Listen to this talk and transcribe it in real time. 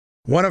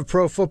One of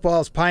pro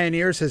football's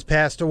pioneers has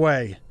passed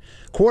away.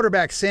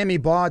 Quarterback Sammy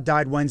Baugh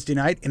died Wednesday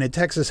night in a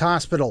Texas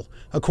hospital,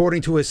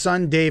 according to his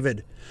son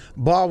David.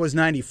 Baugh was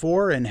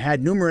 94 and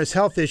had numerous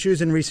health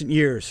issues in recent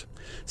years.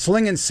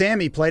 Slingin'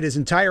 Sammy played his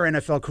entire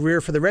NFL career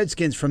for the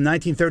Redskins from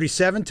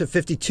 1937 to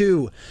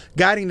 '52,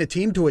 guiding the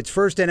team to its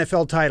first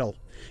NFL title.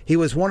 He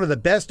was one of the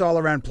best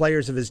all-around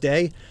players of his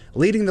day,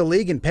 leading the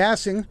league in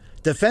passing,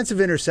 defensive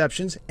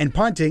interceptions, and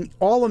punting,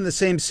 all in the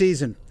same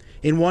season.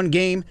 In one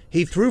game,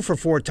 he threw for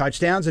 4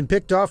 touchdowns and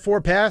picked off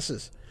 4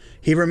 passes.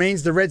 He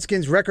remains the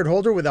Redskins' record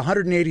holder with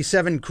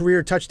 187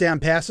 career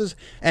touchdown passes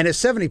and a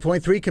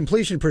 70.3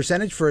 completion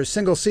percentage for a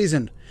single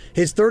season.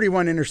 His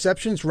 31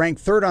 interceptions rank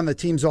 3rd on the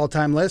team's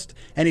all-time list,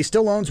 and he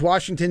still owns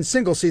Washington's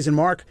single-season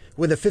mark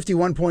with a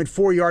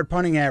 51.4-yard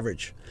punting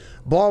average.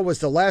 Baugh was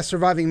the last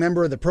surviving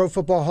member of the Pro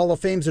Football Hall of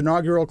Fame's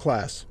inaugural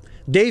class.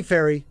 Dave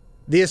Ferry,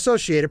 The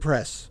Associated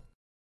Press.